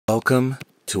Welcome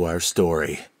to our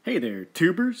story. Hey there,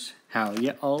 tubers. How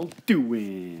ya all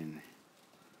doing?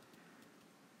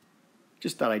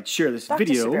 Just thought I'd share this Dr.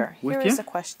 video Severe, with here you. is a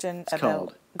question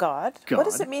about God. What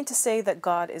does it mean to say that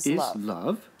God is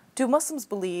love? Do Muslims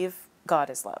believe God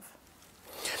is love?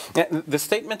 Yeah, the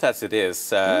statement as it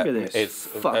is a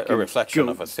reflection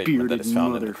of a statement that is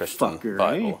found in the Christian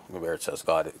Bible, where it says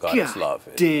God is love.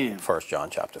 Damn. 1 John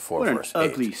chapter 4, What verse 8.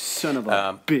 an ugly son of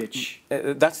a bitch.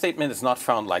 That statement is not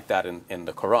found like that in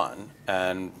the Quran,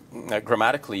 and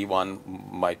grammatically one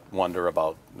might wonder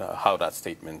about how that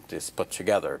statement is put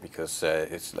together, because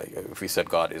it's like if we said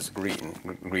God is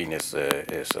green, green is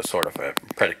a sort of a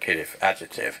predicative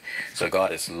adjective, so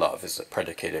God is love is a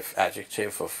predicative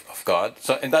adjective of God.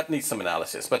 So, and that needs some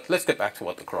analysis, but let's get back to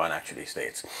what the Quran actually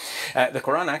states. The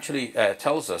Quran actually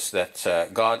tells us that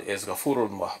God is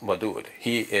Ghafurun Wadud.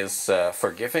 He is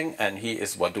forgiving, and he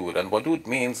is Wadud, and Wadud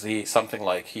means something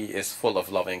like he is full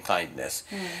of loving kindness.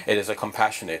 It is a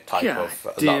compassionate type of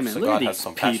love. So God has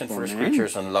compassion for his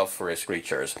creatures and love for his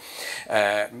creatures.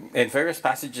 In various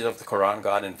passages of the Quran,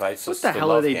 God invites us to love him. What the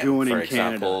hell are they doing for in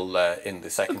example, Canada? In the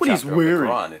second chapter of the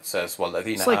Quran, it says,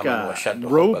 it's like a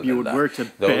robe you would wear to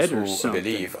bed or something. Those who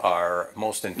believe are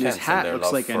most intense in their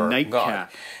love like for a God.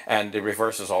 And the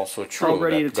reverse is also true,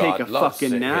 ready that to God take a loves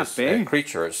fucking nap, his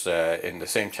creatures. In the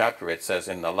same chapter, it says,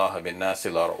 "Inna Allah bin nasi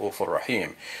la ra'ufur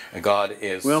rahim." God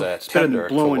is tender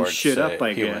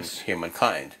towards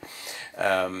humankind.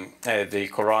 The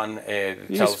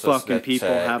Quran tells us that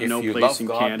if you love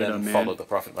God, then follow the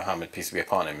Prophet Muhammad, peace be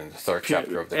upon him, in the 3rd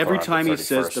chapter of the Quran. Every time he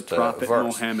says the Prophet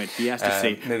Muhammad, he has to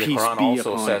say, the peace Quran be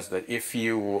also upon says him. that if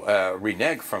you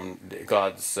renege from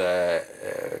God's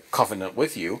covenant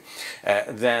with you,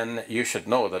 then you should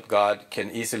know that God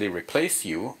can easily replace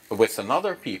you with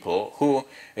another people who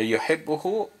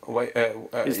yuhibbuhu.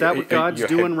 Is that what God's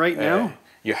doing right now?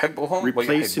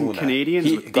 Replacing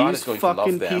Canadians with these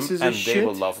fucking pieces of shit? They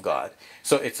will love God.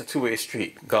 So it's a two-way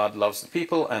street. God loves the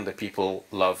people, and the people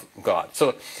love God.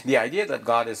 So the idea that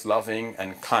God is loving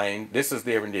and kind, this is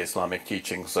there in the Islamic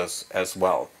teachings as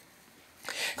well.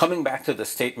 Coming back to the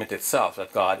statement itself,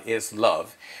 that God is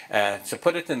love, to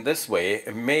put it in this way,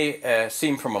 it may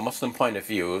seem from a Muslim point of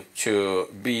view to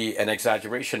be an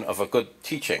exaggeration of a good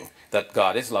teaching, that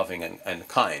God is loving and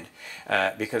kind.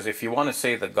 Because if you want to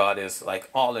say that God is like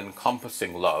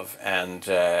all-encompassing love, and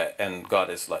God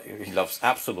is like, he loves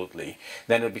absolutely,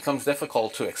 then it becomes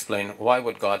difficult to explain why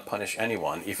would God punish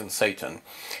anyone, even Satan,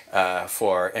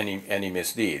 for any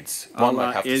misdeeds. One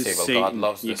might have to say, well, God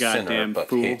loves the sinner but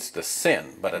hates the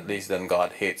sin, but at least then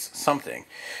God hates something.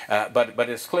 But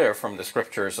it's clear from the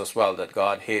scriptures as well that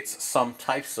God hates some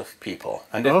types of people,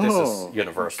 and if this is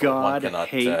universal, one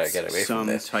cannot get away from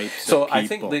this. So I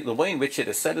think the way in which it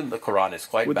is said in the Quran is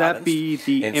quite balanced. Would that be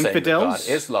the infidels? God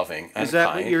is loving and is that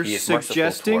kind. what you're he is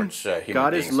suggesting?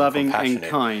 God is loving and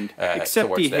kind,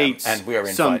 except he hates and we are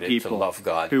some invited people to love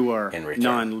God who are in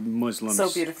return. non-Muslims.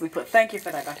 So beautifully put. Thank you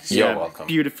for that, Dr. You're welcome.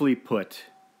 Beautifully put.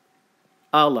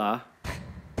 Allah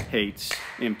hates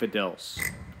infidels.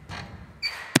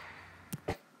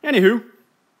 Anywho,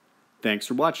 thanks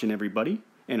for watching, everybody,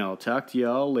 and I'll talk to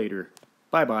y'all later.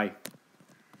 Bye-bye.